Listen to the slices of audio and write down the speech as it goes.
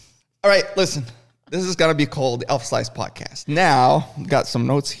All right, listen. This is going to be called the Alphaslice Podcast. Now, got some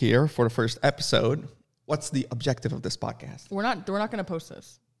notes here for the first episode. What's the objective of this podcast? We're not going to post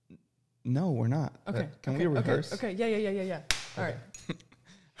this. No, we're not. Okay. Can we rehearse? Okay. Yeah. All right.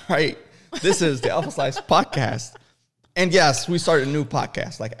 All right. This is the Alphaslice Podcast. And yes, we started a new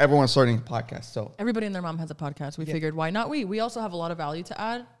podcast. Like everyone's starting a podcast. So everybody and their mom has a podcast. We figured, why not we? We also have a lot of value to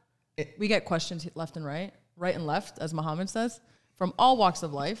add. We get questions left and right and left, as Mohamad says, from all walks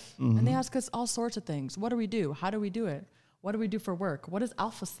of life. Mm-hmm. And they ask us all sorts of things. What do we do? How do we do it? What do we do for work? What does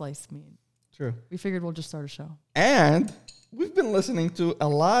Alphaslice mean? True. We figured we'll just start a show. And we've been listening to a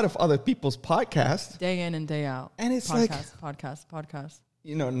lot of other people's podcasts. Day in and day out. And it's podcast.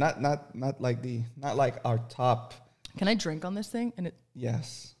 You know, not like our top. Can I drink on this thing? And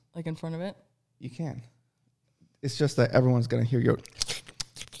yes. Like in front of it? You can. It's just that everyone's going to hear your,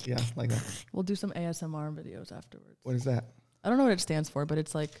 like that. We'll do some ASMR videos afterwards. What is that? I don't know what it stands for, but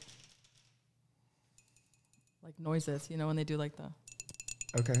it's like noises, you know, when they do like the.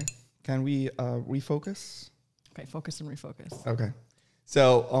 Okay. Can we refocus? Okay, focus and refocus. Okay.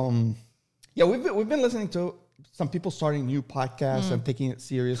 So, we've been listening to some people starting new podcasts and taking it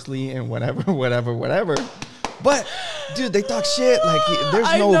seriously and whatever. But, dude, they talk shit. Like,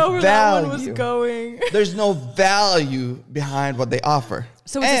 there's no value. That one was going. There's no value behind what they offer.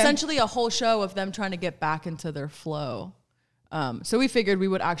 So it's essentially a whole show of them trying to get back into their flow. So we figured we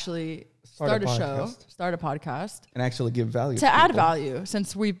would actually start a podcast. And actually give value. To add value,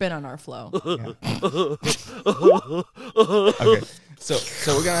 since we've been on our flow. Okay. So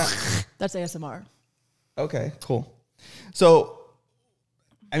we're going to... That's ASMR. Okay, cool. So,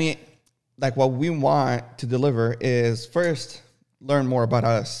 I mean... Like what we want to deliver is first, learn more about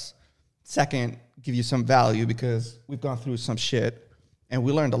us. Second, give you some value because we've gone through some shit and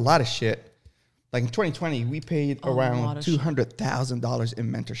we learned a lot of shit. Like in 2020, we paid around $200,000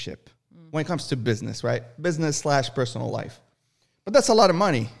 in mentorship when it comes to business, right? Business/personal life. But that's a lot of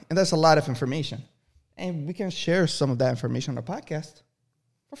money and that's a lot of information. And we can share some of that information on the podcast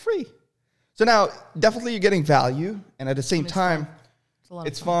for free. So now, definitely you're getting value. And at the same time,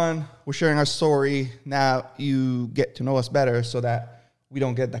 it's fun. We're sharing our story. Now you get to know us better so that we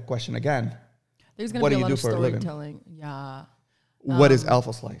don't get that question again. There's going to be a lot of storytelling. Yeah. What is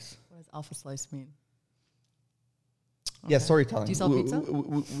Alphaslice? What does Alphaslice mean? Okay. Yeah, storytelling. Do you sell pizza?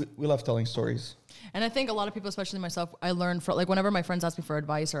 We love telling stories. And I think a lot of people, especially myself, I learn from, like, whenever my friends ask me for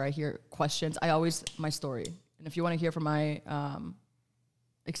advice or I hear questions, my story. And if you want to hear from my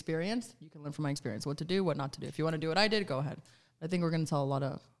experience, you can learn from my experience, what to do, what not to do. If you want to do what I did, go ahead. I think we're going to tell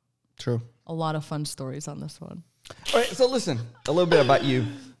a lot of fun stories on this one. All right, so listen, a little bit about you.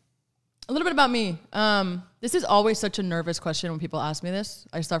 A little bit about me. This is always such a nervous question when people ask me this.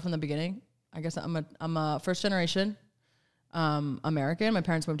 I start from the beginning. I guess I'm a first generation American. My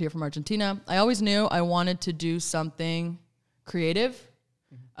parents moved here from Argentina. I always knew I wanted to do something creative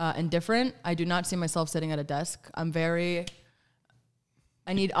and different. I do not see myself sitting at a desk.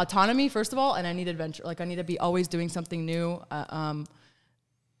 I need autonomy, first of all, and I need adventure. Like, I need to be always doing something new and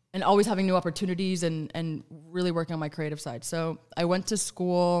always having new opportunities and really working on my creative side. So I went to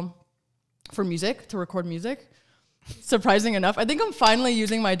school for music, to record music. Surprising enough, I think I'm finally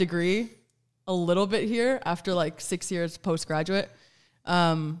using my degree a little bit here after like 6 years postgraduate.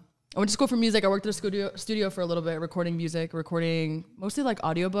 I went to school for music. I worked at a studio for a little bit, recording music, recording mostly like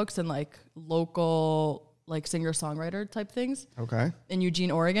audiobooks and like local like singer-songwriter type things. Okay. In Eugene,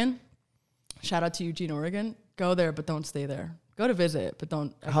 Oregon. Shout out to Eugene, Oregon. Go there, but don't stay there. Go to visit, but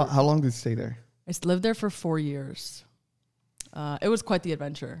don't. How long did you stay there? I lived there for 4 years. It was quite the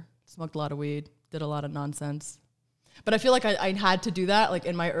adventure. Smoked a lot of weed, did a lot of nonsense. But I feel like I had to do that like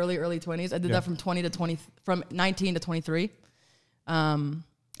in my early 20s. I did that from 19 to 23.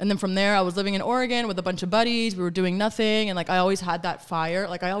 And then from there, I was living in Oregon with a bunch of buddies. We were doing nothing. And like, I always had that fire.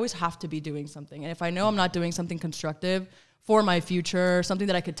 Like, I always have to be doing something. And if I know I'm not doing something constructive for my future, something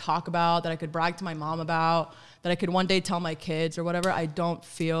that I could talk about, that I could brag to my mom about, that I could one day tell my kids or whatever, I don't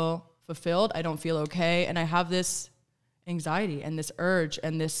feel fulfilled. I don't feel okay. And I have this anxiety and this urge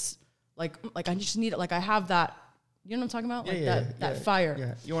and this, like I just need it. Like, I have that, you know what I'm talking about? Like that fire.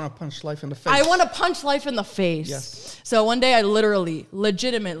 Yeah. You want to punch life in the face. I want to punch life in the face. Yes. So one day I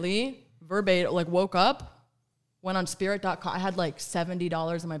legitimately, verbatim, like woke up, went on spirit.com. I had like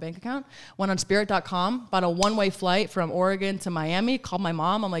 $70 in my bank account. Went on spirit.com, bought a one-way flight from Oregon to Miami, called my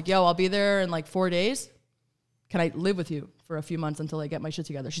mom. I'm like, yo, I'll be there in like 4 days. Can I live with you for a few months until I get my shit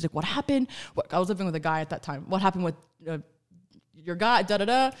together? She's like, what happened? I was living with a guy at that time. What happened with your guy,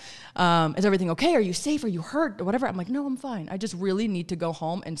 is everything okay? Are you safe? Are you hurt? Or whatever. I'm like, no, I'm fine. I just really need to go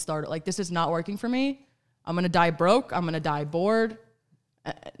home and start. Like, this is not working for me. I'm going to die broke. I'm going to die bored.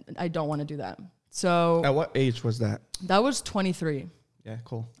 I don't want to do that. So at what age was that? That was 23. Yeah,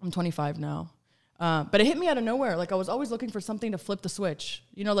 cool. I'm 25 now. But it hit me out of nowhere. Like I was always looking for something to flip the switch.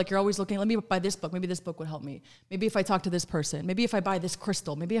 You know, like you're always looking, let me buy this book. Maybe this book would help me. Maybe if I talk to this person, maybe if I buy this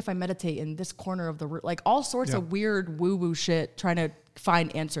crystal, maybe if I meditate in this corner of the room, like all sorts of weird woo-woo shit, trying to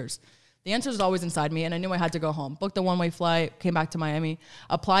find answers. The answer was always inside me, and I knew I had to go home. Booked a one-way flight, came back to Miami,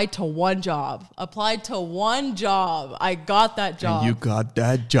 applied to one job. I got that job. And you got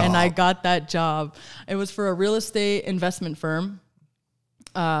that job. And I got that job. It was for a real estate investment firm.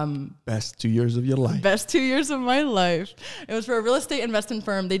 Best 2 years of your life. Best 2 years of my life. It was for a real estate investment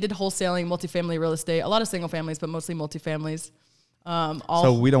firm. They did wholesaling, multifamily real estate, a lot of single families, but mostly multifamilies.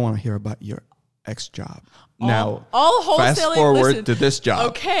 So we don't want to hear about your ex job. All wholesaling. Fast forward to this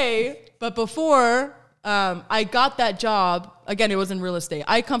job. Okay, but before I got that job, again, it was in real estate.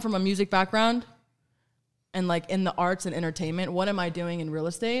 I come from a music background and like in the arts and entertainment. What am I doing in real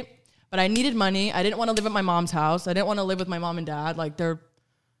estate? But I needed money. I didn't want to live at my mom's house. I didn't want to live with my mom and dad. Like they're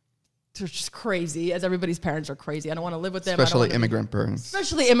just crazy, as everybody's parents are crazy. I don't want to live with them. Especially immigrant parents.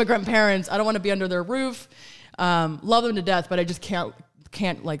 Especially immigrant parents. I don't want to be under their roof. Love them to death, but I just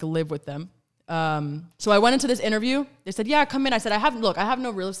can't like live with them. So I went into this interview. They said, yeah, come in. I said, I have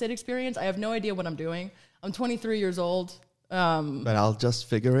no real estate experience. I have no idea what I'm doing. I'm 23 years old. But I'll just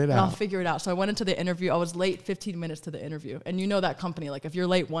figure it out. I'll figure it out. So I went into the interview. I was late 15 minutes to the interview. And you know that company, like if you're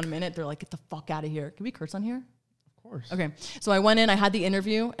late 1 minute, they're like, get the fuck out of here. Can we curse on here? Of course. Okay. So I went in, I had the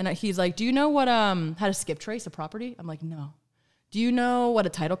interview, and he's like, do you know what, how to skip trace a property? I'm like, no. Do you know what a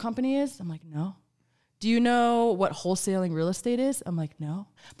title company is? I'm like, no. Do you know what wholesaling real estate is? I'm like, no.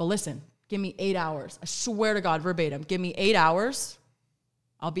 But listen, give me 8 hours. I swear to God, verbatim, give me 8 hours.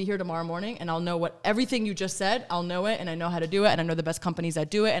 I'll be here tomorrow morning and I'll know what everything you just said. I'll know it and I know how to do it and I know the best companies that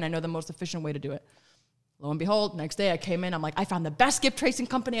do it and I know the most efficient way to do it. Lo and behold, next day I came in. I'm like, I found the best skip tracing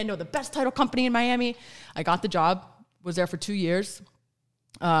company. I know the best title company in Miami. I got the job, was there for 2 years,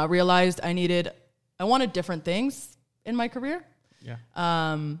 realized I wanted different things in my career. Yeah.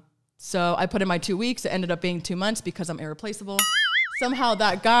 So I put in my 2 weeks. It ended up being 2 months because I'm irreplaceable. Somehow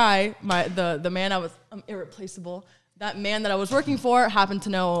that guy, the man I'm irreplaceable. That man that I was working for happened to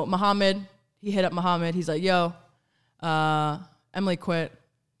know Mohamad. He hit up Mohamad. He's like, yo, Emily quit.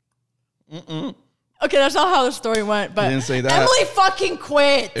 Okay, that's not how the story went. But he didn't say that. Emily fucking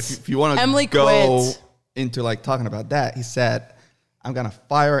quit. If you want to go into like talking about that, he said, I'm going to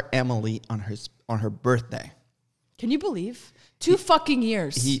fire Emily on her birthday. Can you believe? 2 fucking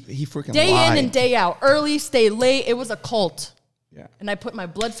years. He freaking day lied. in and day out. Early, stay late. It was a cult. Yeah. And I put my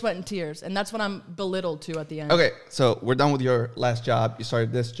blood, sweat, and tears. And that's what I'm belittled to at the end. Okay, so we're done with your last job. You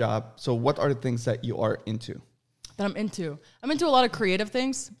started this job. So what are the things that you are into? That I'm into? I'm into a lot of creative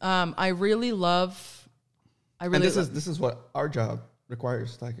things. I really love... This is what our job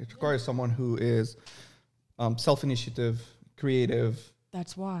requires. Like it requires someone who is self-initiative, creative.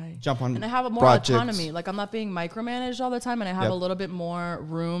 That's why. Jump on and I have more autonomy. Like I'm not being micromanaged all the time, and I have a little bit more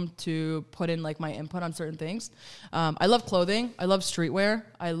room to put in like my input on certain things. I love clothing. I love streetwear.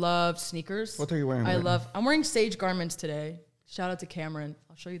 I love sneakers. What are you wearing? I'm wearing Sage garments today. Shout out to Cameron.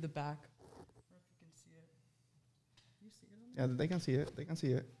 I'll show you the back. I don't know if you can see it. Can you see it? Yeah, they can see it. They can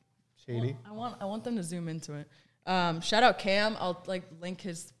see it. Shady. Well, I want them to zoom into it. Shout out Cam. I'll like link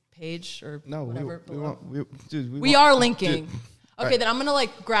his page or whatever. We are linking. Dude. Okay, then I'm gonna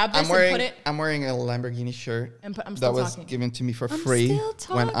like grab this and put it. I'm wearing a Lamborghini shirt that was given to me for free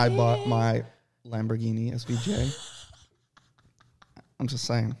when I bought my Lamborghini SVJ. I'm just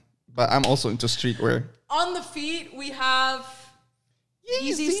saying, but I'm also into streetwear. On the feet, we have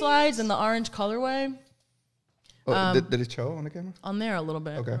Easy slides in the orange colorway. Oh, did it show on the camera? On there a little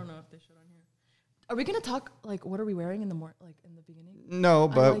bit. Okay. I don't know if they showed on here. Are we gonna talk like what are we wearing in the in the beginning? No,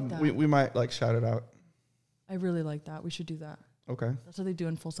 but we might like shout it out. I really like that. We should do that. Okay. That's what they do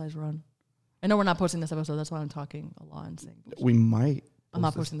in Full Size Run. I know we're not posting this episode. That's why I'm talking a lot and saying bullshit. We might. I'm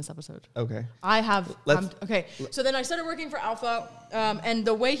not posting this episode. Okay. I have. Okay. So then I started working for Alpha, and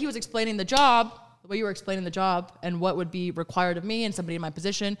the way he was explaining the job, the way you were explaining the job, and what would be required of me and somebody in my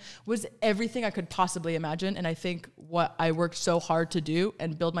position was everything I could possibly imagine. And I think what I worked so hard to do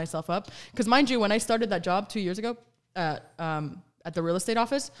and build myself up. Because mind you, when I started that job 2 years ago at the real estate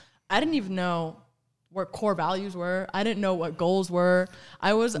office, I didn't even know what core values were. I didn't know what goals were.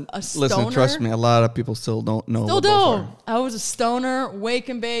 I was a stoner. Listen, trust me, a lot of people still don't know what those are. I was a stoner, wake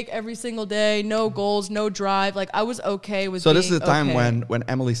and bake every single day, no goals, no drive. Like I was okay with So this is the time when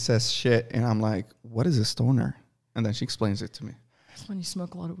Emily says shit and I'm like, what is a stoner? And then she explains it to me. That's when you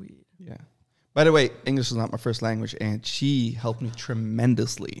smoke a lot of weed. Yeah. By the way, English is not my first language and she helped me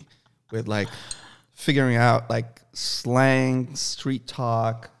tremendously with like figuring out like slang, street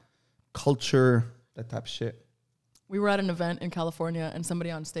talk, culture, that type of shit. We were at an event in California, and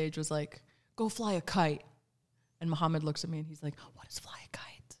somebody on stage was like, "Go fly a kite." And Mohamad looks at me and he's like, "What is fly a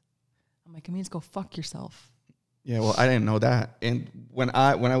kite?" I'm like, "It means go fuck yourself." Yeah, well, I didn't know that. And when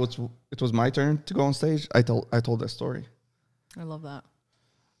it was my turn to go on stage, I told that story. I love that.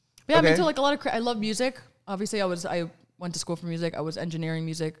 But yeah, I'm into like a lot of. I love music. Obviously, I went to school for music. I was engineering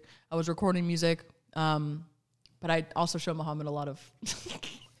music. I was recording music. But I also show Mohamad a lot of,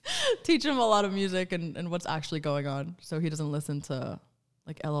 teach him a lot of music and what's actually going on, so he doesn't listen to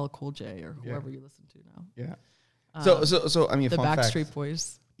like LL Cool J or whoever you listen to now. Yeah. So I mean, the fun Backstreet fact.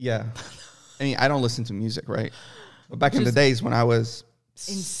 Boys. Yeah. I mean, I don't listen to music, right? But back in the days when I was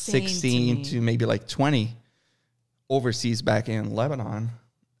insane 16 to maybe like 20, overseas back in Lebanon,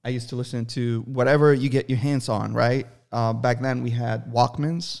 I used to listen to whatever you get your hands on, right? Back then we had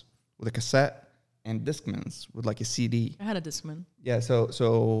Walkmans with a cassette and Discmans with like a CD. I had a Discman. Yeah,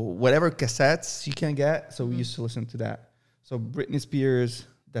 so whatever cassettes you can get, so we used to listen to that. So Britney Spears,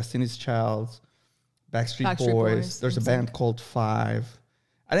 Destiny's Child, Backstreet Boys. There's a band called Five.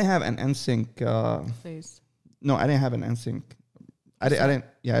 I didn't have an NSYNC phase. No, I didn't have an NSYNC. I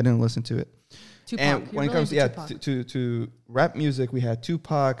didn't listen to it. Tupac. And when it comes to rap music, we had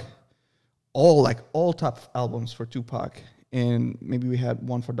Tupac, all top albums for Tupac, and maybe we had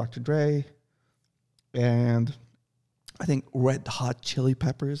one for Dr. Dre, and I think Red Hot Chili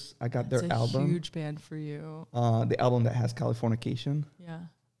Peppers. I got their album. Huge band for you. The album that has Californication. Yeah.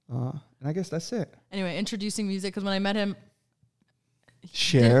 And I guess that's it. Anyway, introducing music, because when I met him,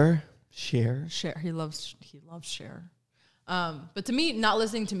 Cher. He loves Cher. But to me, not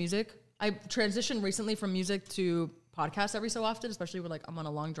listening to music, I transitioned recently from music to podcasts every so often, especially when like I'm on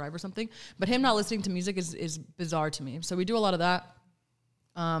a long drive or something. But him not listening to music is bizarre to me. So we do a lot of that.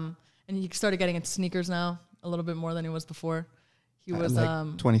 And he started getting into sneakers now a little bit more than he was before. He was like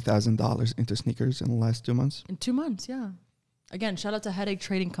 $20,000 into sneakers in the last 2 months. In 2 months, yeah. Again, shout out to Headache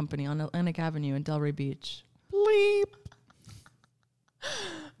Trading Company on Atlantic Avenue in Delray Beach. Bleep.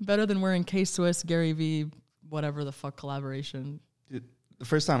 Better than wearing K-Swiss, Gary V, whatever the fuck collaboration. Dude, the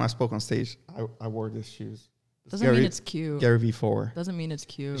first time I spoke on stage, I wore these shoes. Doesn't mean it's cute. Gary V4. Doesn't mean it's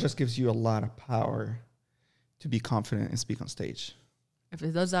cute. It just gives you a lot of power to be confident and speak on stage. If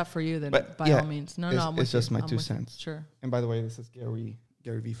it does that for you, then by all means. No, I'm with it's just you. my 2 cents. Sure. And by the way, this is Gary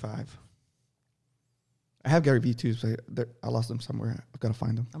V5. I have Gary V2s, but I lost them somewhere. I've got to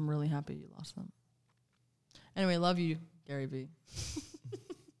find them. I'm really happy you lost them. Anyway, love you, Gary V.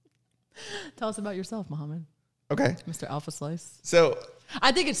 Tell us about yourself, Mohamad. Okay. Mr. Alphaslice. So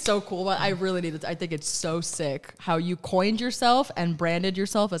I think it's so cool, but I really need it. I think it's so sick how you coined yourself and branded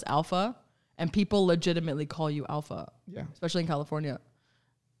yourself as Alpha, and people legitimately call you Alpha. Yeah. Especially in California.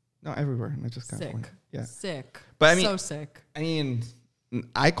 No, everywhere, not just California. Sick. Yeah. Sick. But I mean, so sick. I mean,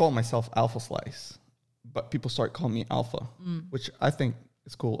 I call myself Alphaslice, but people start calling me Alpha, which I think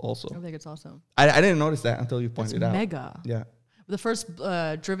is cool also. I think it's awesome. I didn't notice that until you pointed it out. Mega. Yeah. The first it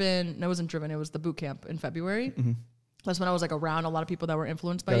wasn't driven, it was the boot camp in February. Mm-hmm. That's when I was like around a lot of people that were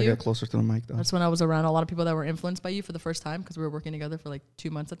influenced by you. Get closer to the mic though. That's when I was around a lot of people that were influenced by you for the first time, because we were working together for like 2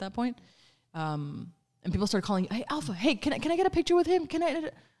 months at that point. And people started calling, "Hey, Alpha, hey, can I get a picture with him? I'm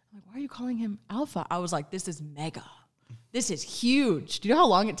like, why are you calling him Alpha? I was like, this is mega. This is huge. Do you know how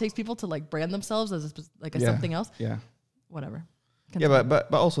long it takes people to like brand themselves as something else? Yeah. Whatever. Yeah,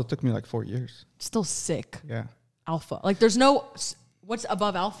 but also it took me like 4 years. Still sick. Yeah. Alpha. Like there's no, what's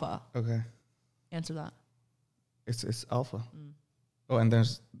above Alpha? Okay. Answer that. It's Alpha. Oh, and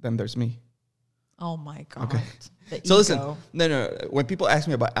then there's me. Oh my God. Okay. The So ego. listen, no. When people ask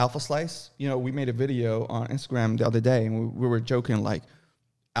me about Alphaslice, we made a video on Instagram the other day, and we were joking like,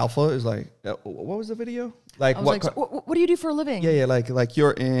 Alpha is like, what was the video? Like what do you do for a living? Yeah, like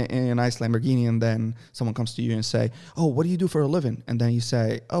you're in a nice Lamborghini, and then someone comes to you and say, "Oh, what do you do for a living?" And then you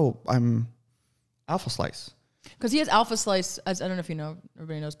say, "Oh, I'm Alphaslice." Because he has Alphaslice, as I don't know if you know,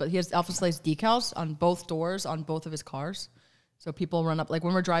 everybody knows, but he has Alphaslice decals on both doors on both of his cars. So people run up, like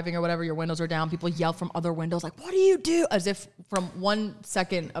when we're driving or whatever, your windows are down, people yell from other windows, like, "What do you do?" As if from 1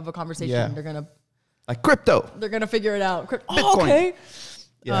 second of a conversation, they're going to... Like crypto. They're going to figure it out. Bitcoin. Oh, okay.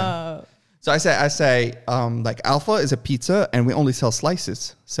 Yeah. So I say, like Alpha is a pizza, and we only sell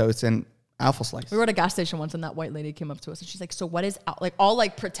slices. So it's an Alphaslice. We were at a gas station once, and that white lady came up to us, and she's like, "So what is all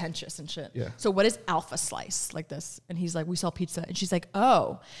like pretentious and shit? Yeah. So what is Alphaslice like this?" And he's like, "We sell pizza." And she's like,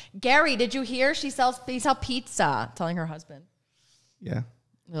 "Oh, Gary, did you hear? They sell pizza," telling her husband. Yeah.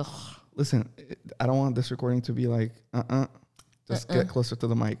 Ugh. Listen, I don't want this recording to be like, Just get closer to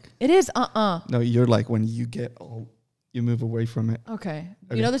the mic. It is No, you're like when you get all you move away from it. Okay.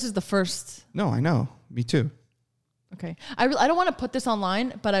 Okay. You know, this is the first. No, I know. Me too. Okay. I don't want to put this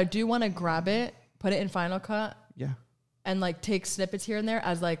online, but I do want to grab it, put it in Final Cut, Yeah. and like take snippets here and there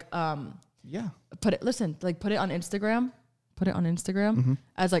as like Yeah. put it on Instagram. Put it on Instagram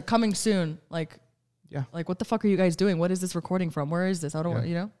as like coming soon. Like, Yeah. like what the fuck are you guys doing? What is this recording from? Where is this? I don't,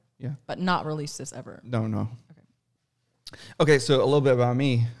 Yeah. Yeah. but not release this ever. No. Okay, so a little bit about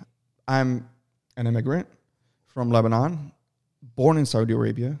me. I'm an immigrant from Lebanon, born in Saudi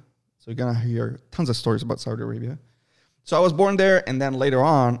Arabia. So you're going to hear tons of stories about Saudi Arabia. So I was born there, and then later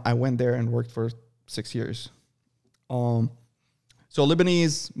on, I went there and worked for 6 years. So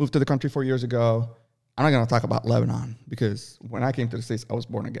Lebanese, moved to the country 4 years ago. I'm not going to talk about Lebanon because when I came to the States, I was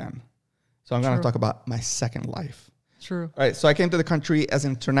born again. So I'm going to talk about my second life. True. All right, so I came to the country as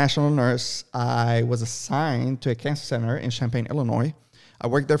an international nurse. I was assigned to a cancer center in Champaign, Illinois. I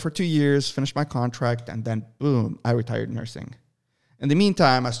worked there for 2 years, finished my contract, and then boom, I retired nursing. In the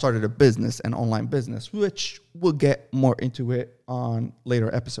meantime, I started a business, an online business, which we'll get more into it on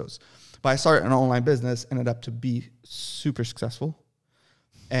later episodes. But I started an online business, ended up to be super successful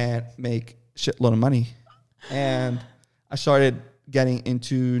and make shitload of money. And I started getting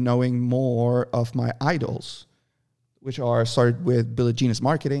into knowing more of my idols, which started with Billie Jean's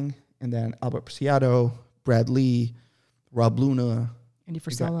marketing, and then Albert Preciado, Brad Lee, Rob Luna, Andy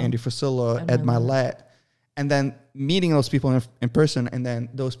Frisella, Ed Milet, and then meeting those people in person, and then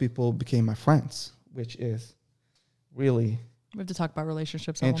those people became my friends, which is really We have to talk about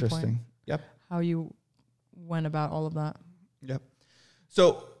relationships at interesting. one point. Yep. How you went about all of that. Yep.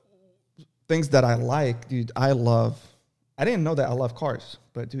 So things that I like, dude, I didn't know that I love cars,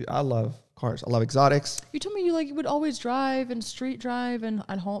 but dude, I love cars. I love exotics. You told me you would always drive and street drive and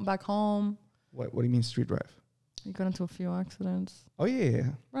at home, back home. What do you mean street drive? You got into a few accidents. Oh yeah.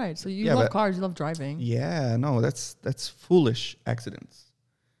 Right. So you love cars, you love driving. Yeah, no, that's foolish accidents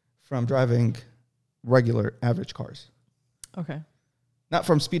from driving regular average cars. Okay. Not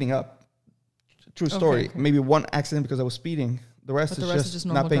from speeding up. True story. Okay. Maybe one accident because I was speeding. The rest is just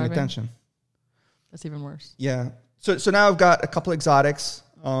not paying attention. That's even worse. Yeah. So now I've got a couple exotics.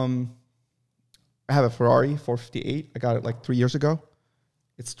 I have a Ferrari 458. I got it like 3 years ago.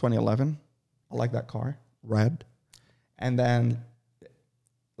 It's 2011. I like that car. Red. And then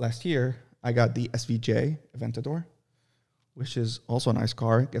last year, I got the SVJ Aventador, which is also a nice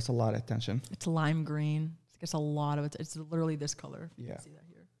car. It gets a lot of attention. It's lime green. It gets a lot of it. It's literally this color. Yeah. You can see that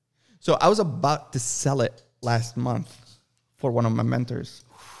here. So I was about to sell it last month for one of my mentors,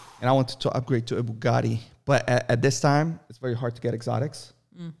 and I wanted to upgrade to a Bugatti. But at this time, it's very hard to get exotics,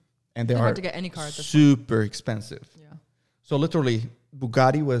 and they are hard to get any car at this super expensive. Yeah. So literally,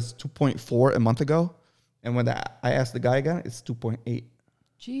 Bugatti was 2.4 a month ago, and when I asked the guy again, it's 2.8.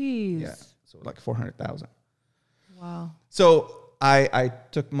 Jeez. Yeah, so like 400,000. Wow. So I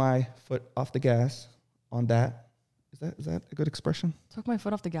took my foot off the gas on that. Is that a good expression? Took my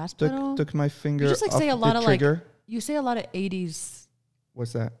foot off the gas pedal. Took my finger You just off say a lot the of trigger. you say a lot of 80s.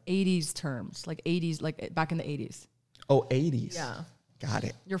 What's that? 80s terms, like 80s, like back in the 80s. Oh, 80s. Yeah. Got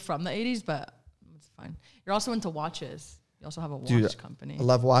it. You're from the 80s, but it's fine. You're also into watches. You also have a watch company. I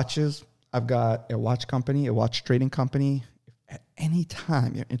love watches. I've got a watch company, a watch trading company. If at any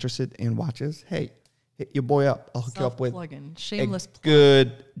time you're interested in watches, hey, hit your boy up. I'll hook you up with shameless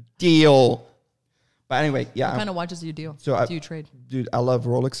good deal. But anyway, yeah. What kind of watches do you do? So do you trade? Dude, I love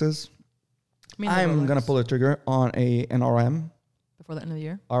Rolexes. I'm going to pull a trigger on an RM. Before the end of the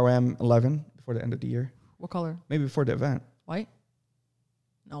year? RM 11 before the end of the year. What color? Maybe before the event. White?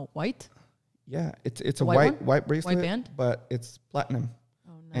 No, white? Yeah, it's a white bracelet, white band, but it's platinum.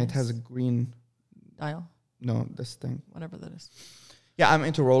 Oh, nice. And it has a green dial. No, this thing. Whatever that is. Yeah, I'm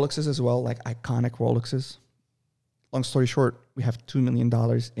into Rolexes as well, like iconic Rolexes. Long story short, we have $2 million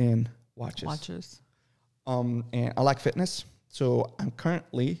in watches. And I like fitness, so I'm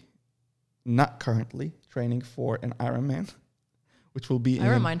not currently training for an Ironman, which will be I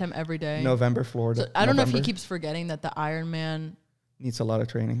remind him every day. November, Florida. So I don't know if he keeps forgetting that the Ironman needs a lot of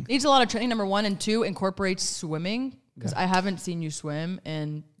training. Number one, and two, incorporates swimming, because I haven't seen you swim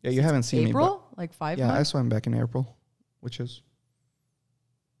in you haven't seen April, me, like 5 months. Yeah, I swam back in April, which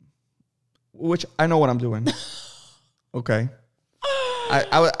I know what I'm doing. Okay.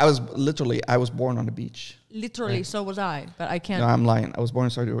 I was born on the beach. Literally, right? So was I, but I can't. No, I'm lying. I was born in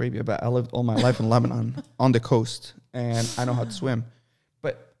Saudi Arabia, but I lived all my life in Lebanon on the coast, and I know how to swim.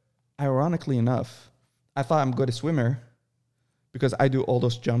 But ironically enough, I thought I'm good a swimmer because I do all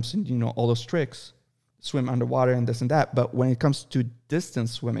those jumps and all those tricks, swim underwater and this and that. But when it comes to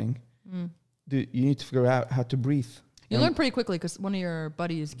distance swimming, dude, you need to figure out how to breathe. You learn pretty quickly because one of your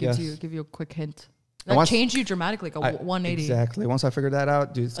buddies give you a quick hint. That changed you dramatically, like a 180. Exactly. Once I figured that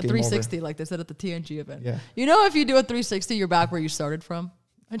out, dude, it's a game 360, over. Like they said at the TNG event. Yeah. You know, if you do a 360, you're back where you started from.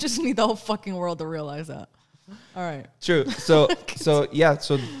 I just need the whole fucking world to realize that. All right. True. So yeah.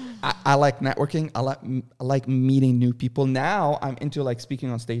 So I like networking. I like meeting new people. Now I'm into like speaking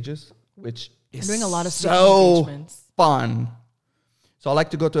on stages, which is doing a lot of so engagements. Fun. So I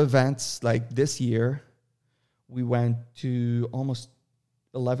like to go to events. Like this year, we went to almost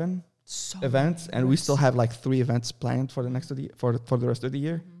 11 events, and we still have like 3 events planned for the next of the for the rest of the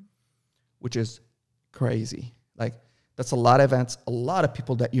year, which is crazy. Like that's a lot of events, a lot of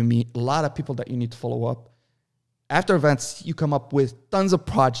people that you meet, a lot of people that you need to follow up. After events, you come up with tons of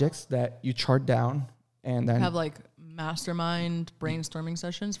projects that you chart down, and then have like mastermind brainstorming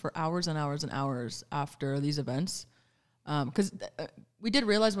sessions for hours and hours and hours after these events. Because we did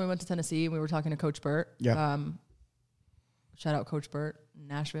realize when we went to Tennessee, we were talking to Coach Burt. Yeah. Shout out Coach Burt,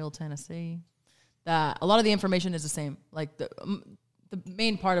 Nashville, Tennessee. That a lot of the information is the same. Like the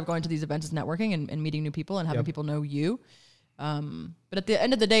main part of going to these events is networking and meeting new people and having people know you. But at the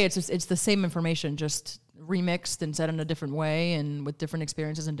end of the day, it's the same information, just remixed and said in a different way and with different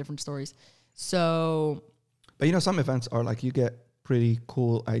experiences and different stories. So, but you know, some events are like you get pretty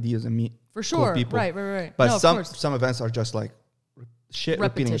cool ideas and meet for sure, cool people. Right. But no, some events are just like shit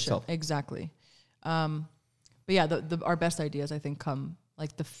repeating itself. Exactly. But yeah, our best ideas I think come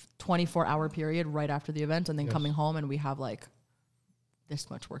like the 24-hour period right after the event, and then coming home and we have like this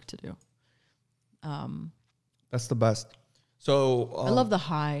much work to do. That's the best. So I love the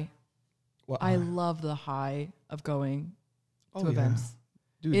high. What I high? love the high of going to events.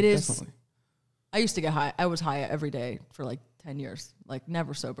 Dude, it is. Definitely. I used to get high. I was high every day for like 10 years, like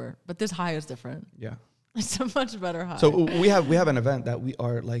never sober. But this high is different. Yeah. It's a much better high. So we have an event that we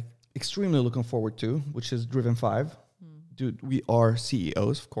are like extremely looking forward to, which is Driven 5. Dude, we are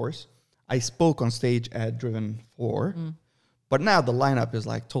CEOs, of course. I spoke on stage at Driven 4, but now the lineup is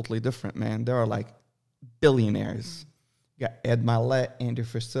like totally different, man. There are like billionaires. You got Ed Milet, Andy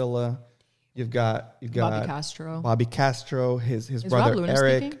Frisella. You've got Bobby Castro, his brother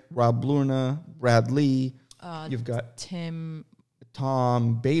Eric, speaking? Rob Luna, Brad Lee. You've got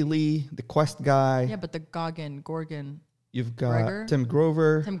Tom Bailey, the Quest guy. Yeah, but the Gorgon. You've got Gregor? Tim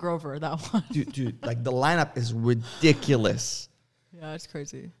Grover. That one. Dude, like the lineup is ridiculous. Yeah, it's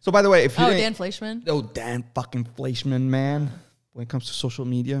crazy. So by the way, if you Dan Fleischman. Oh, Dan fucking Fleischman, man. When it comes to social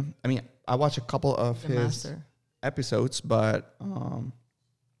media, I mean, I watched a couple of his episodes, but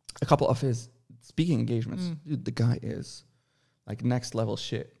a couple of his speaking engagements. Dude, the guy is like next level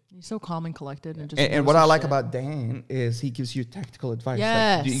shit. He's so calm and collected, and what I like about Dan is he gives you tactical advice.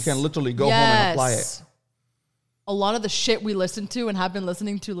 Yes, you can literally go home and apply it. A lot of the shit we listen to and have been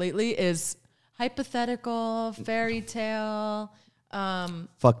listening to lately is hypothetical, fairy tale.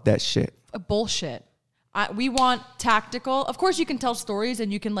 Fuck that shit. Bullshit. We want tactical. Of course, you can tell stories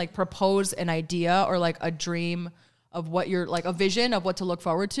and you can like propose an idea or like a dream of what you're like a vision of what to look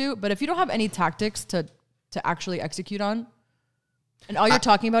forward to. But if you don't have any tactics to actually execute on, and all you're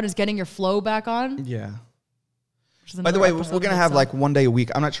talking about is getting your flow back on. Yeah. By the way, we're going to have like one day a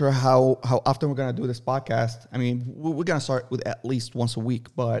week. I'm not sure how often we're going to do this podcast. I mean, we're going to start with at least once a week,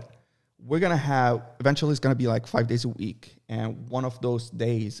 but we're going to have, eventually it's going to be like 5 days a week. And one of those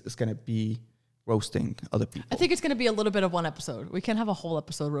days is going to be roasting other people. I think it's going to be a little bit of one episode. We can't have a whole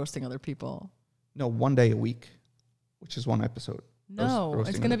episode roasting other people. No, 1 day a week, which is one episode. No,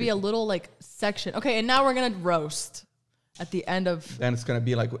 it's going to be a little like section. Okay, and now we're going to roast at the end of... Then it's going to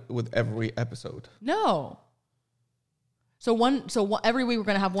be like with every episode. No. So every week we're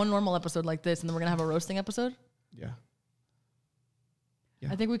going to have one normal episode like this, and then we're going to have a roasting episode? Yeah.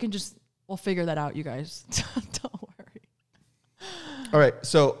 I think we'll figure that out, you guys. Don't worry. All right.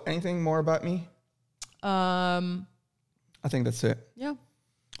 So anything more about me? I think that's it. Yeah.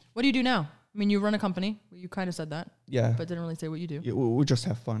 What do you do now? I mean, you run a company. You kind of said that. Yeah. But didn't really say what you do. Yeah, we just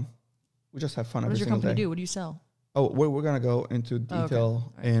have fun. We just have fun every single day. What does your company do? What do you sell? Oh, we're going to go into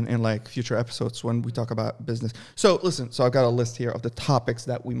detail in like future episodes when we talk about business. So listen, I've got a list here of the topics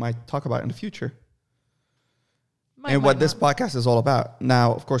that we might talk about in the future. What this podcast is all about.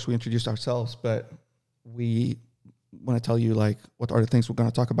 Now, of course, we introduced ourselves, but we want to tell you like what are the things we're going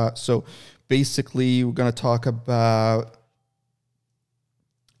to talk about. So basically, we're going to talk about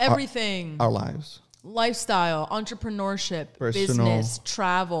everything. Our lives. Lifestyle, entrepreneurship, business,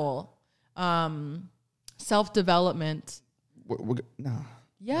 travel, self-development. No.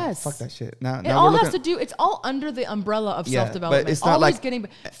 Yes. Fuck that shit. It all has to do, it's all under the umbrella of self-development. But it's not always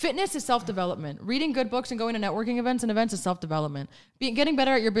like fitness is self-development. Reading good books and going to networking events and events is self-development. Getting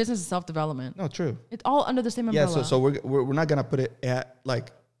better at your business is self-development. No, true. It's all under the same umbrella. Yeah, so we're not going to put it at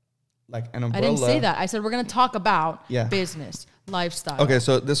like like an umbrella. I didn't say that. I said we're going to talk about Yeah. business, lifestyle. Okay,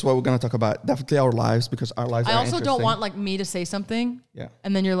 so this is what we're going to talk about. Definitely our lives, because our lives are I also interesting. don't want like me to say something. Yeah.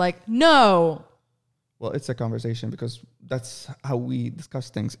 And then you're like, no. Well, it's a conversation because that's how we discuss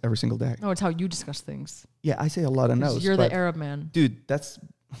things every single day. No, it's how you discuss things. Yeah, I say a lot of no's. You're the Arab man. Dude,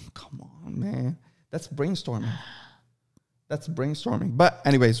 come on, man. That's brainstorming. That's brainstorming. But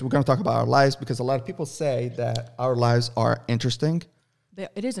anyways, we're going to talk about our lives because a lot of people say that our lives are interesting.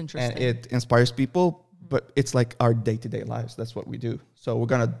 It is interesting. And it inspires people, but it's like our day-to-day lives. That's what we do. So we're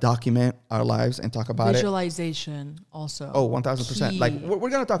going to document our lives and talk about Visualization also. Oh, 1,000%. Like we're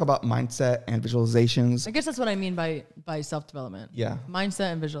going to talk about mindset and visualizations. I guess that's what I mean by self-development. Yeah.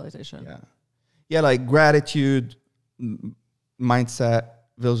 Mindset and visualization. Yeah. Yeah, like gratitude, mindset,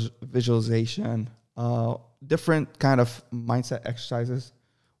 visualization, different kind of mindset exercises.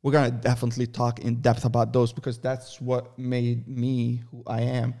 We're going to definitely talk in depth about those because that's what made me who I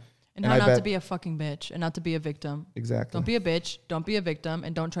am. And how not to be a fucking bitch and not to be a victim. Exactly. Don't be a bitch, don't be a victim,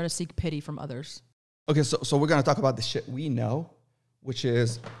 and don't try to seek pity from others. Okay, so we're going to talk about the shit we know, which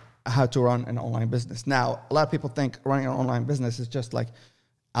is how to run an online business. Now, a lot of people think running an online business is just like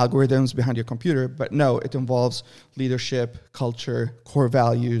algorithms behind your computer, but no, it involves leadership, culture, core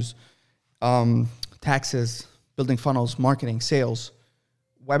values, taxes, building funnels, marketing, sales,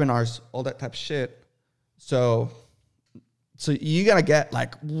 webinars, all that type of shit. So you're going to get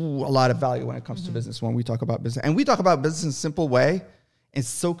like a lot of value when it comes to business when we talk about business. And we talk about business in a simple way. It's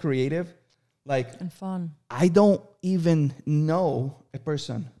so creative. Like, and fun. I don't even know a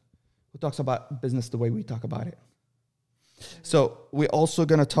person who talks about business the way we talk about it. So we're also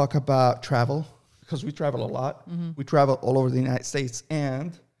going to talk about travel because we travel a lot. We travel all over the United States.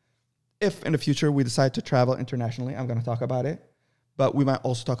 And if in the future we decide to travel internationally, I'm going to talk about it. But we might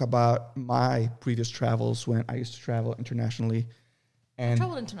also talk about my previous travels when I used to travel internationally. And I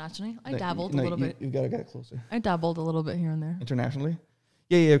traveled internationally. I dabbled a little bit. You got to get closer. I dabbled a little bit here and there. Internationally?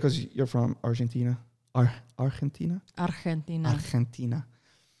 Yeah, because you're from Argentina. Argentina? Argentina.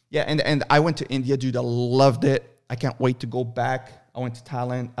 Yeah, and I went to India, dude. I loved it. I can't wait to go back. I went to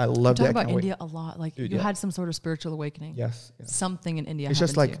Thailand. I loved it. You talk about India a lot. Like, dude, you had some sort of spiritual awakening. Yes. Something in India. It's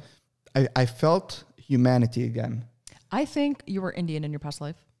just like, I felt humanity again. I think you were Indian in your past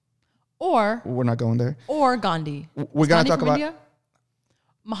life. Or we're not going there. Or Gandhi. We're going to talk about India?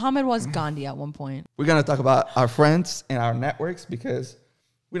 Muhammad was Gandhi at one point. We're going to talk about our friends and our networks because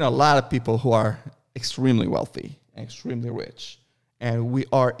we know a lot of people who are extremely wealthy and extremely rich. And we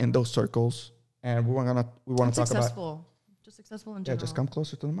are in those circles. And we want to talk successful. Just successful in general. Yeah, just come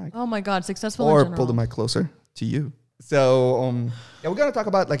closer to the mic. Oh my God, successful in general. Or pull the mic closer to you. So, we're going to talk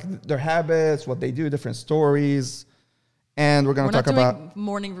about like their habits, what they do, different stories. And we're going to talk about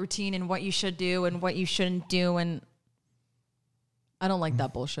morning routine and what you should do and what you shouldn't do. And I don't like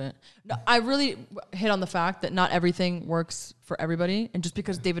that bullshit. No, I really hit on the fact that not everything works for everybody. And just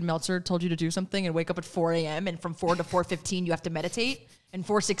because David Meltzer told you to do something and wake up at 4 a.m. and from 4 to 4:15 you have to meditate and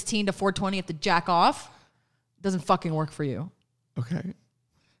 4:16 to 4:20 you have to jack off, doesn't fucking work for you. Okay. Anyway.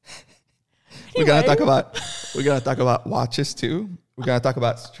 We're gonna talk about watches too. We're gonna talk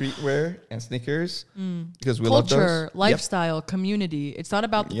about streetwear and sneakers because we love those. Culture, lifestyle, community. It's not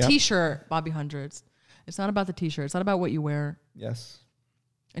about the T-shirt, Bobby Hundreds. It's not about the T-shirt. It's not about what you wear. Yes.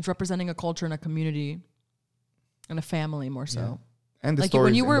 It's representing a culture and a community and a family more so. Yeah. And the like stories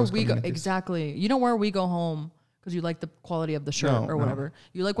when you wear We Go, exactly. You don't wear We Go Home because you like the quality of the shirt or whatever.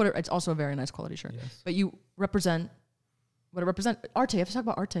 You like it's also a very nice quality shirt. Yes. But you represent what it represents. Arte. I have to talk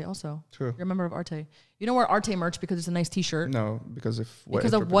about Arte also. True. You're a member of Arte. You don't wear Arte merch because it's a nice T-shirt. No, because of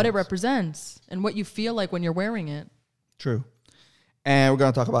what it represents and what you feel like when you're wearing it. True. And we're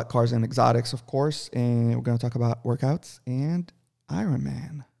going to talk about cars and exotics, of course. And we're going to talk about workouts and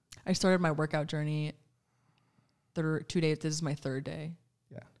Ironman. I started my workout journey 2 days. This is my 3rd day.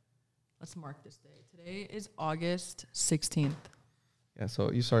 Yeah. Let's mark this day. Today is August 16th. Yeah,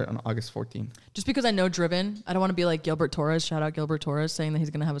 so you started on August 14th. Just because I know Driven, I don't want to be like Gilbert Torres. Shout out Gilbert Torres saying that he's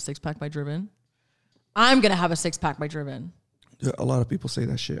going to have a 6-pack by Driven. I'm going to have a 6-pack by Driven. Yeah, a lot of people say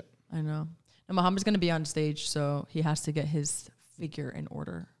that shit. I know. And Mohamad's going to be on stage, so he has to get his figure in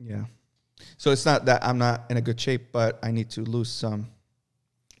order. Yeah. So it's not that I'm not in a good shape, but I need to lose some.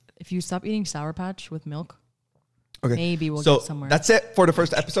 If you stop eating Sour Patch with milk, okay, maybe we'll get somewhere. That's it for the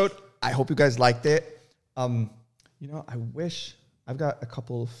first episode. I hope you guys liked it. I wish I've got a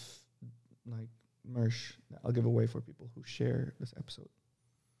couple of like merch that I'll give away for people who share this episode.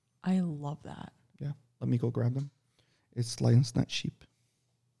 I love that. Yeah. Let me go grab them. It's Lions Not Sheep.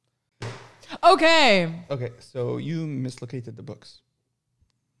 Okay. Okay, so you mislocated the books.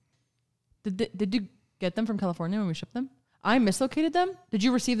 Did you get them from California when we shipped them? I mislocated them? Did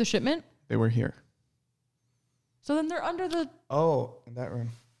you receive the shipment? They were here. So then they're under the... Oh, in that room.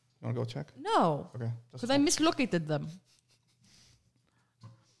 You want to go check? No. Okay. Because I mislocated them.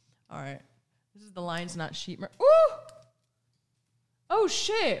 All right. This is the lines, not sheep. Ooh! Oh,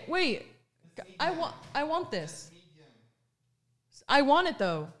 shit. Wait. I want this. I want it,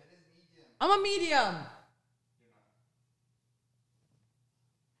 though. I'm a medium.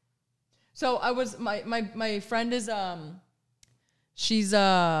 So I was... My friend is... She's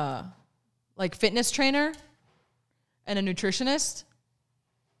like fitness trainer and a nutritionist.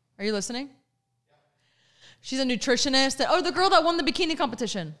 Are you listening? Yeah. She's a nutritionist. The girl that won the bikini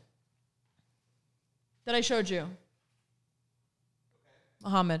competition that I showed you. Okay.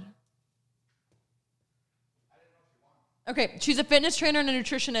 Mohamad. Okay, she's a fitness trainer and a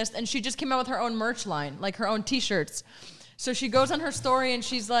nutritionist, and she just came out with her own merch line, like her own t-shirts. So she goes on her story and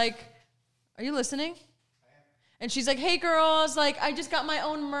she's like, are you listening? And she's like, hey girls, like I just got my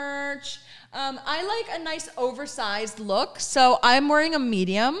own merch. I like a nice oversized look, so I'm wearing a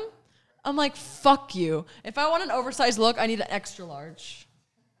medium. I'm like, fuck you. If I want an oversized look, I need an extra large.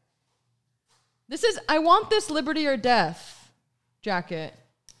 I want this Liberty or Death jacket.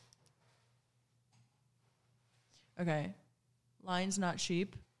 Okay. Lions, not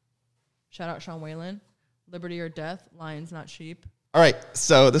sheep. Shout out Sean Whalen. Liberty or Death, lions, not sheep. All right,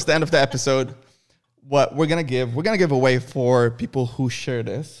 so this is the end of the episode. What we're gonna give away for people who share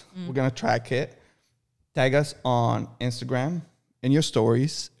this. We're gonna track it. Tag us on Instagram in your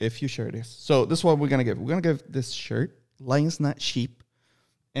stories if you share this. So this is what we're gonna give. We're gonna give this shirt, Lions Not Sheep,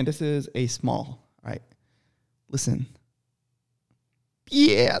 and this is a small. All right, listen,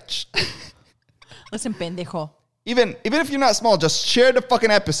 bitch. Listen, pendejo. Even if you're not small, just share the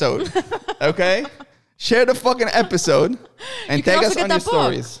fucking episode, okay? Share the fucking episode and tag us on your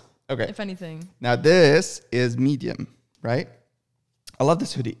stories. Okay. If anything. Now this is medium, right? I love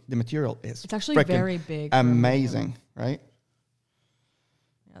this hoodie. The material is it's actually very big. Amazing, right?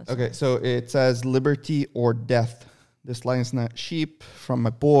 Yeah, okay, so it says liberty or death. This Lion's Not Sheep from my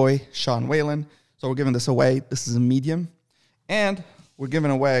boy, Sean Whalen. So we're giving this away. This is a medium. And we're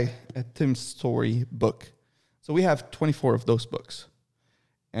giving away a Tim Story book. So we have 24 of those books.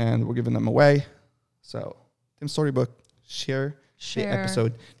 And we're giving them away. So Tim Story book, share the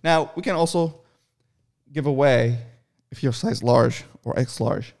episode. Now, we can also give away, if you're size large or X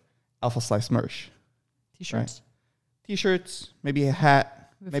large, Alphaslice merch. T-shirts. Right? T-shirts, maybe a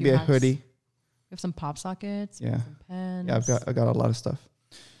hat, maybe a hoodie. We have some pop sockets. Yeah. Some pens. Yeah, I got a lot of stuff.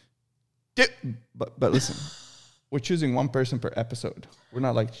 But listen, we're choosing one person per episode. We're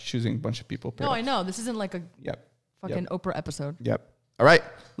not like choosing a bunch of people per episode. I know. This isn't like a fucking Oprah episode. Yep. All right.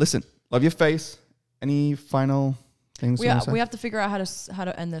 Listen, love your face. Any final things? We have to figure out how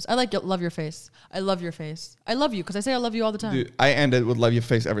to end this. Love your face. I love your face. I love you because I say I love you all the time. Dude, I end it with love your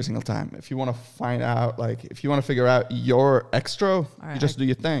face every single time. If you want to find out, if you want to figure out your extra, you just do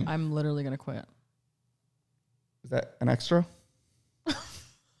your thing. I'm literally going to quit. Is that an extra?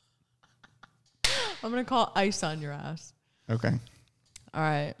 I'm going to call ice on your ass. Okay. All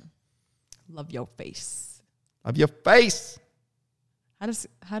right. Love your face. Love your face. How does...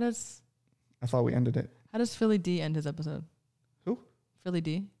 I thought we ended it. How does Philly D end his episode? Who?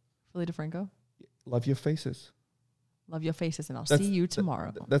 Philly DeFranco. Love your faces. Love your faces, and I'll see you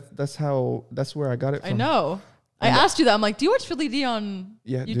tomorrow. That's where I got it from. I know. I asked you that. I'm like, do you watch Philly D on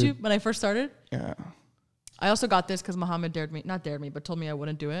YouTube dude. When I first started? Yeah. I also got this because Mohamad not dared me, but told me I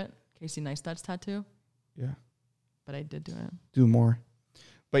wouldn't do it. Casey Neistat's tattoo. Yeah. But I did do it. Do more.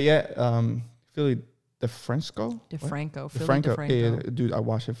 But yeah, Philly DeFranco? DeFranco. Yeah, dude, I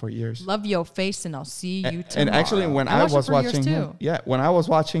watched it for years. Love your face, and I'll see you tomorrow. And actually, when I was watching him, when I was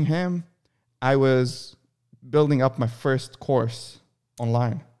watching him, I was building up my first course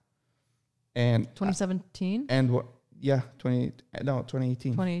online. And 2017?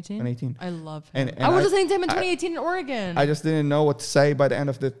 2018. 2018? I love him. And I was listening to him in 2018 in Oregon. I just didn't know what to say by the end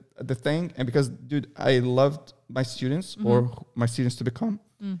of the thing. And because, dude, I loved my students or my students to become.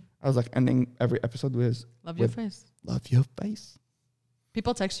 I was like ending every episode with love your face. Love your face.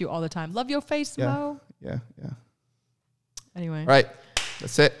 People text you all the time. Love your face, Mo. Yeah. Anyway. Right.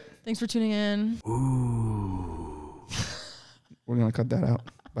 That's it. Thanks for tuning in. Ooh. We're going to cut that out.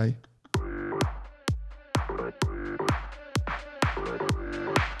 Bye. That's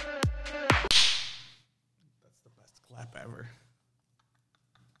the best clap ever.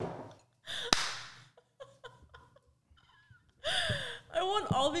 I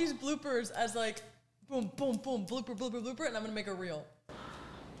want all these bloopers as like boom, boom, boom, blooper, blooper, blooper, and I'm gonna make a reel.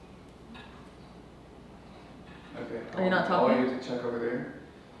 Okay. Are you not talking? I want you to check over there.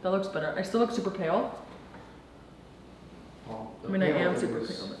 That looks better. I still look super pale. Well, I mean, I am super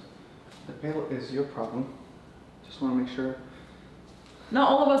pale. The pale is your problem. Just want to make sure. Not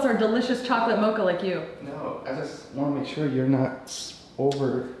all of us are delicious chocolate mocha like you. No, I just want to make sure you're not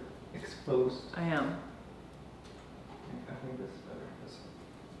overexposed. I am. I think this is better.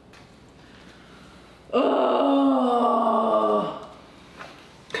 Oh.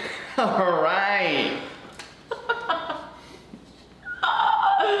 All right.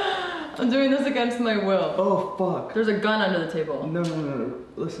 I'm doing this against my will. Oh, fuck. There's a gun under the table. No.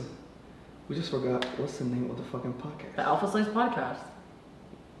 Listen. We just forgot. What's the name of the fucking podcast? The Alphaslice Podcast.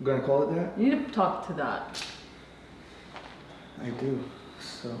 We're gonna call it that? You need to talk to that. I do.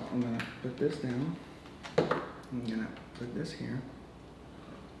 So I'm gonna put this down. I'm gonna put this here.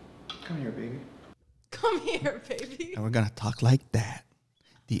 Come here, baby. Come here, baby. And we're gonna talk like that.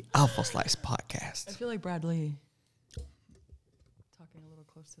 The Alphaslice Podcast. I feel like Brad Lee. Talking a little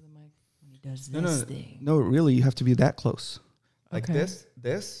close to the mic when he does this thing. No, really, you have to be that close. Like Okay.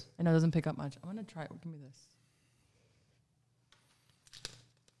 this. I know it doesn't pick up much. I'm gonna try it. Give me this.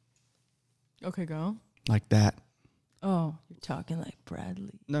 Okay, go. Like that. Oh, you're talking like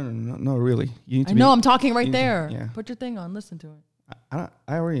Bradley. No, really. You need to I know, I'm talking right you need to- there. yeah. Put your thing on. Listen to it. I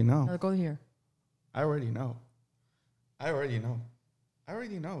already know. Now go here. I already know.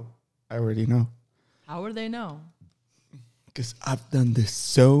 How would they know? Because I've done this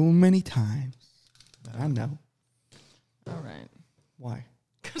so many times that I know. All right. Why?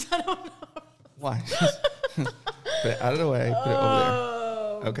 Because I don't know. Why? Put it out of the way. Put it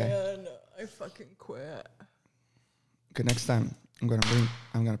over there. Okay. Man, I fucking quit. Okay, next time I'm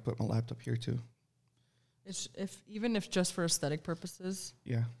gonna put my laptop here too. It's even if just for aesthetic purposes,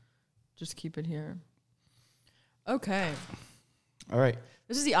 Yeah. just keep it here. Okay. All right.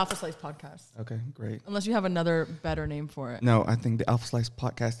 This is the Alphaslice Podcast. Okay, great. Unless you have another better name for it. No, I think the Alphaslice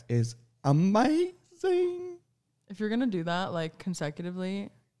Podcast is amazing. If you're gonna do that like consecutively,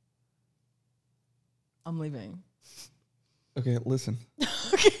 I'm leaving. Okay, listen.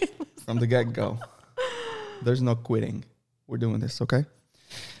 Okay. From the get-go, there's no quitting. We're doing this, okay?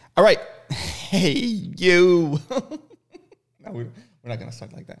 All right. Hey, you. No, we're not gonna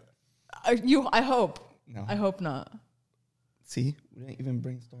suck like that. I hope. No. I hope not. See, we didn't even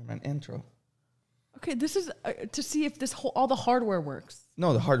brainstorm an intro. Okay, this is to see if all the hardware works.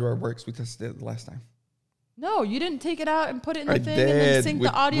 No, the hardware works. We tested it last time. No, you didn't take it out and put it in the I thing did. and then sync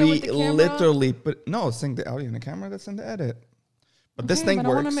the audio with the camera. Literally sync the audio in the camera. That's in the edit. But this thing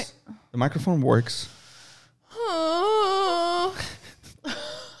works. The microphone works. All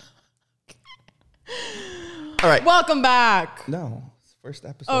All right. Welcome back. No, it's the first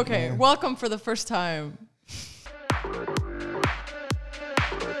episode. Okay, man. welcome for the first time.